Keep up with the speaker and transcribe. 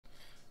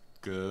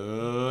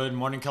Good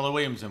morning, Keller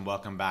Williams, and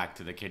welcome back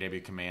to the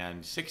KW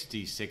Command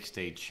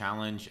 66-Day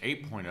Challenge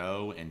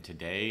 8.0, and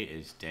today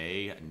is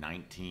day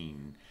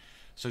 19.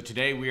 So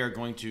today we are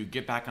going to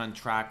get back on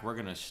track. We're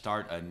going to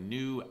start a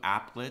new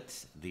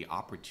applet, the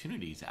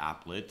Opportunities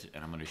applet,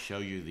 and I'm going to show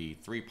you the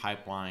 3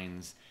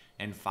 pipelines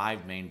and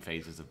 5 main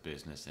phases of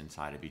business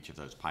inside of each of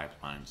those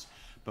pipelines.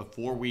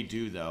 Before we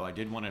do, though, I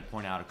did want to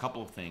point out a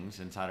couple of things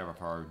inside of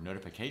our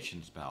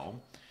notifications bell.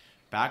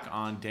 Back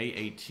on day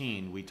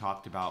 18, we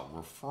talked about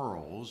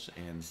referrals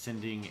and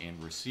sending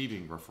and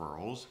receiving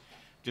referrals.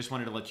 Just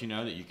wanted to let you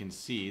know that you can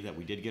see that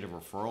we did get a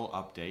referral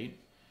update,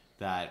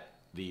 that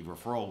the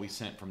referral we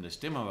sent from this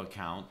demo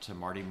account to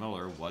Marty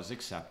Miller was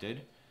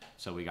accepted.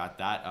 So we got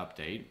that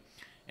update.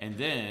 And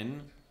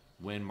then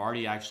when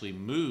Marty actually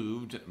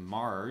moved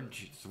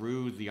Marge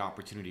through the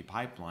opportunity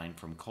pipeline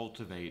from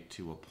cultivate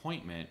to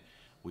appointment,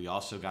 we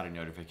also got a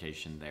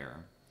notification there.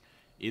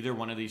 Either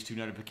one of these 2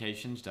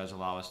 notifications does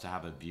allow us to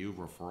have a view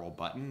referral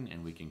button,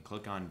 and we can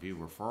click on view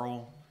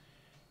referral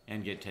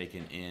and get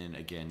taken in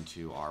again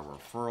to our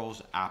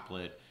referrals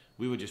applet.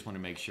 We would just want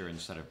to make sure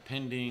instead of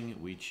pending,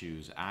 we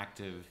choose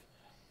active,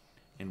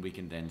 and we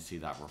can then see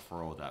that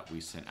referral that we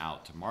sent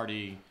out to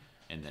Marty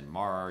and then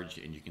Marge,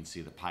 and you can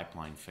see the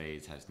pipeline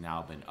phase has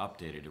now been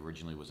updated.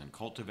 Originally was in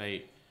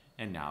cultivate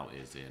and now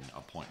is in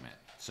appointment.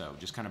 So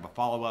just kind of a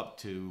follow-up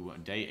to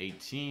day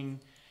 18.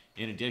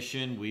 In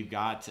addition, we've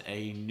got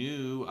a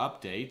new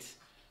update,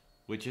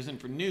 which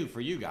isn't new for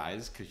you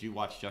guys because you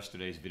watched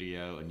yesterday's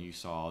video and you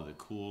saw the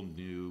cool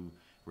new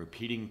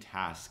repeating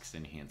tasks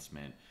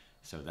enhancement.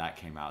 So that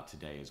came out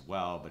today as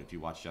well. But if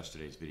you watched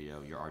yesterday's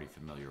video, you're already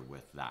familiar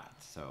with that.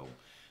 So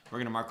we're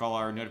going to mark all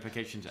our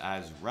notifications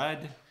as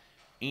read,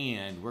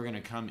 and we're going to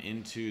come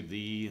into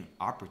the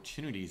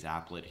Opportunities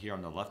applet here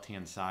on the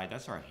left-hand side.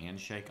 That's our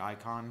handshake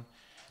icon.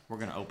 We're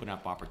going to open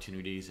up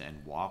Opportunities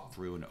and walk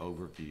through an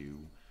overview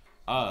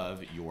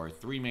of your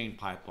 3 main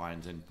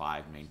pipelines and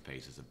 5 main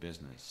phases of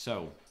business.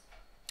 So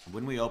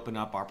when we open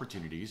up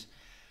Opportunities,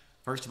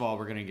 first of all,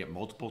 we're going to get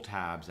multiple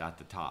tabs at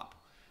the top.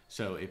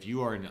 So if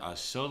you are a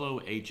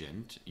solo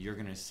agent, you're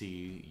going to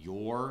see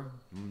your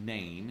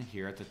name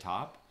here at the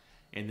top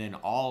and then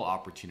all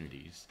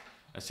opportunities.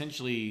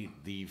 Essentially,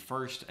 the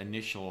first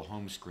initial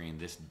home screen,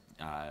 this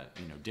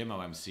demo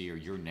MC or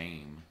your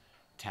name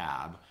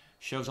tab,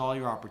 shows all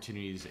your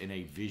opportunities in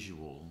a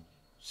visual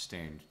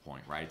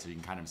standpoint, right? So you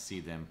can kind of see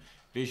them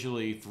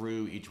visually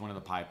through each one of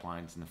the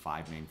pipelines and the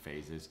 5 main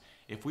phases.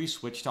 If we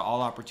switch to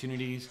all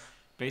opportunities,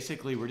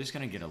 basically we're just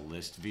going to get a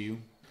list view.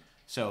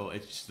 So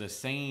it's the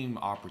same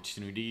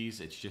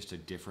opportunities, it's just a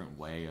different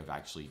way of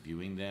actually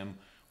viewing them.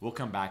 We'll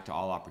come back to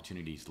all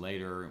opportunities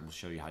later and we'll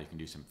show you how you can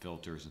do some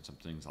filters and some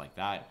things like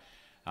that.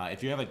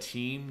 If you have a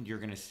team, you're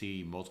going to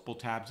see multiple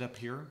tabs up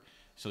here.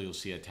 So you'll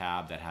see a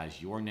tab that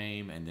has your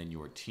name and then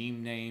your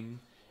team name,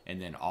 and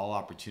then all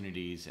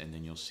opportunities, and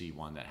then you'll see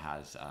one that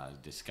has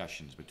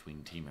discussions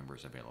between team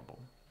members available.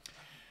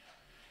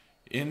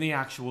 In the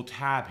actual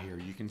tab here,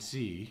 you can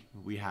see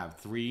we have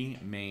 3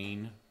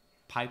 main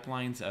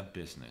pipelines of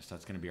business.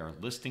 That's going to be our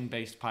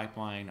listing-based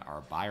pipeline,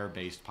 our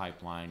buyer-based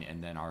pipeline,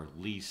 and then our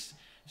lease,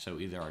 so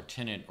either our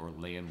tenant or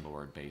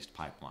landlord-based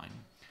pipeline.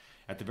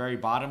 At the very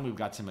bottom, we've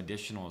got some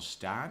additional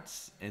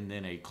stats and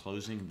then a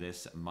closing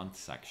this month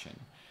section.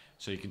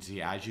 So you can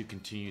see as you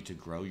continue to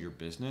grow your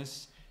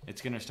business,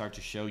 it's going to start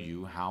to show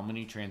you how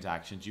many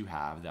transactions you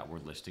have that were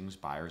listings,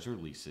 buyers, or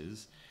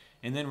leases.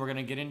 And then we're going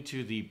to get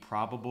into the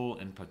probable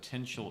and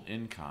potential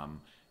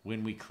income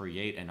when we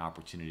create an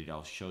opportunity.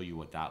 I'll show you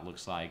what that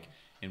looks like.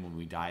 And when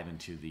we dive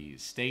into the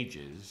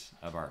stages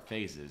of our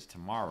phases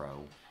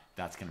tomorrow,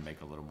 that's going to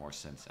make a little more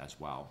sense as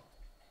well.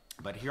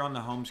 But here on the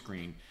home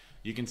screen,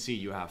 you can see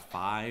you have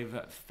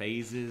 5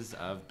 phases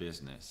of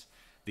business.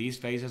 These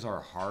phases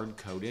are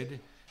hard-coded.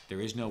 There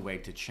is no way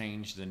to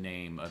change the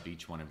name of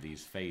each one of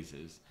these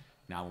phases.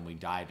 Now, when we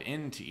dive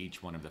into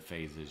each one of the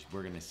phases,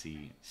 we're going to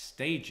see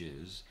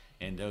stages,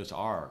 and those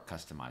are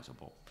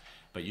customizable.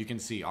 But you can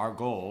see our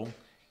goal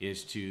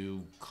is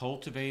to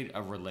cultivate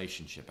a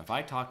relationship. If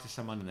I talk to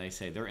someone and they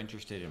say they're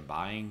interested in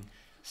buying,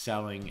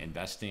 selling,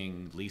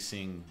 investing,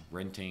 leasing,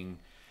 renting,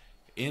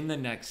 in the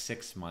next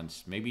 6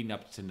 months, maybe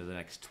up into the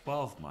next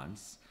 12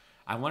 months,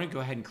 I want to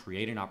go ahead and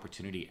create an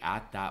opportunity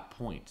at that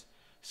point,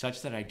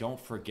 such that I don't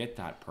forget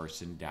that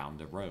person down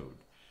the road.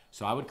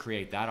 So I would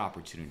create that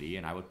opportunity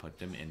and I would put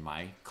them in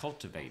my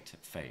cultivate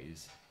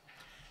phase.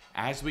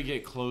 As we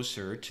get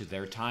closer to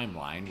their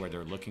timeline where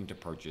they're looking to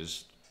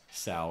purchase,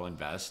 sell,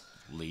 invest,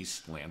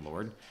 lease,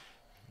 landlord,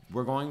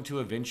 we're going to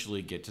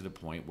eventually get to the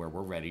point where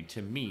we're ready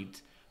to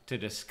meet to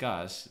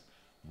discuss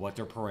what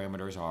their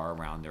parameters are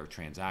around their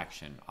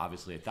transaction.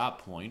 Obviously at that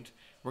point,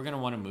 we're going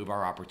to want to move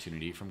our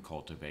opportunity from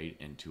cultivate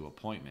into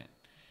appointment.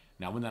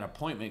 Now, when that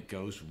appointment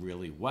goes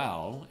really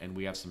well and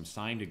we have some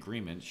signed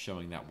agreements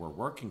showing that we're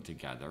working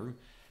together,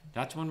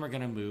 that's when we're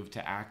going to move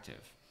to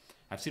active.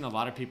 I've seen a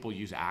lot of people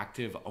use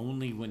active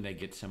only when they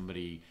get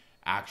somebody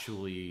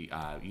actually,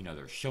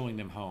 they're showing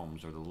them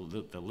homes or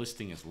the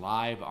listing is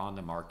live on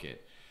the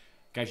market.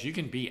 Guys, you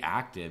can be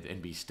active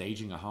and be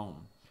staging a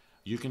home.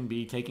 You can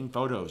be taking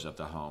photos of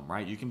the home,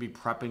 right? You can be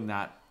prepping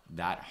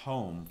that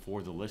home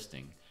for the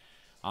listing.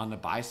 On the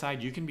buy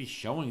side, you can be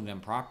showing them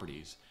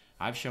properties.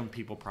 I've shown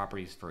people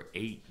properties for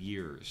 8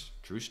 years,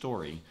 true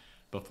story,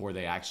 before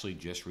they actually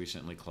just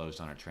recently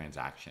closed on a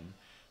transaction.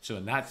 So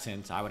in that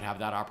sense, I would have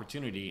that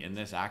opportunity in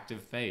this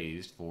active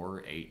phase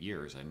for 8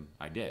 years, and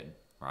I did,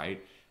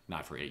 right?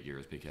 Not for 8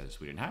 years because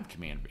we didn't have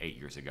Command 8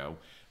 years ago,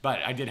 but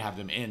I did have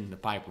them in the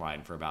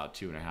pipeline for about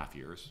 2.5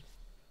 years.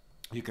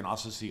 You can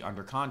also see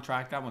under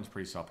contract. That one's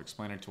pretty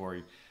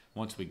self-explanatory.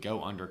 Once we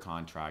go under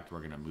contract, we're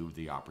going to move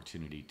the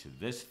opportunity to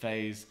this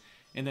phase.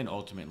 And then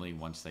ultimately,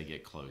 once they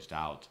get closed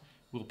out,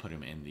 we'll put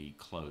them in the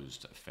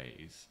closed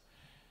phase.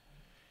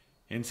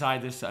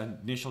 Inside this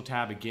initial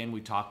tab, again,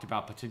 we talked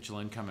about potential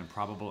income and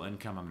probable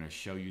income. I'm going to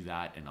show you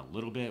that in a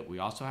little bit. We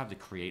also have the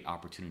create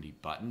opportunity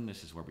button.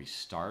 This is where we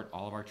start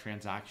all of our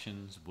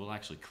transactions. We'll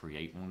actually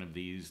create one of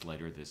these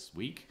later this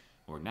week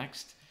or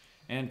next.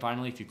 And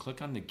finally, if you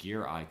click on the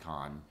gear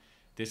icon,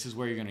 this is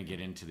where you're going to get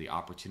into the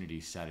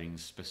opportunity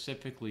settings,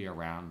 specifically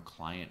around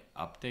client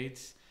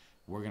updates.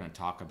 We're going to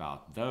talk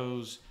about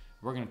those.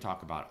 We're going to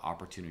talk about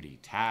opportunity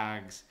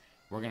tags.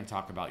 We're going to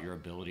talk about your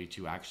ability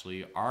to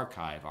actually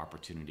archive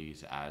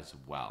opportunities as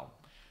well.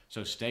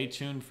 So stay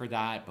tuned for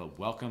that, but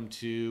welcome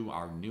to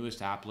our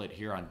newest applet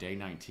here on day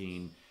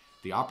 19.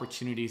 The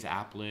opportunities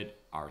applet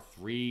are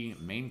 3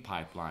 main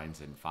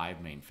pipelines and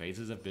 5 main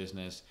phases of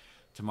business.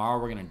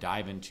 Tomorrow we're going to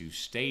dive into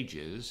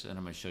stages, and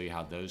I'm going to show you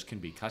how those can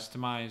be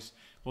customized.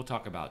 We'll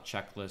talk about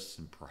checklists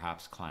and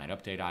perhaps client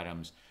update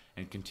items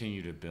and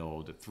continue to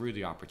build through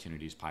the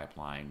opportunities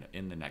pipeline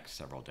in the next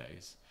several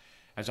days.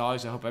 As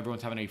always, I hope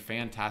everyone's having a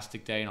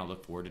fantastic day, and I'll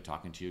look forward to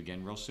talking to you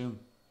again real soon.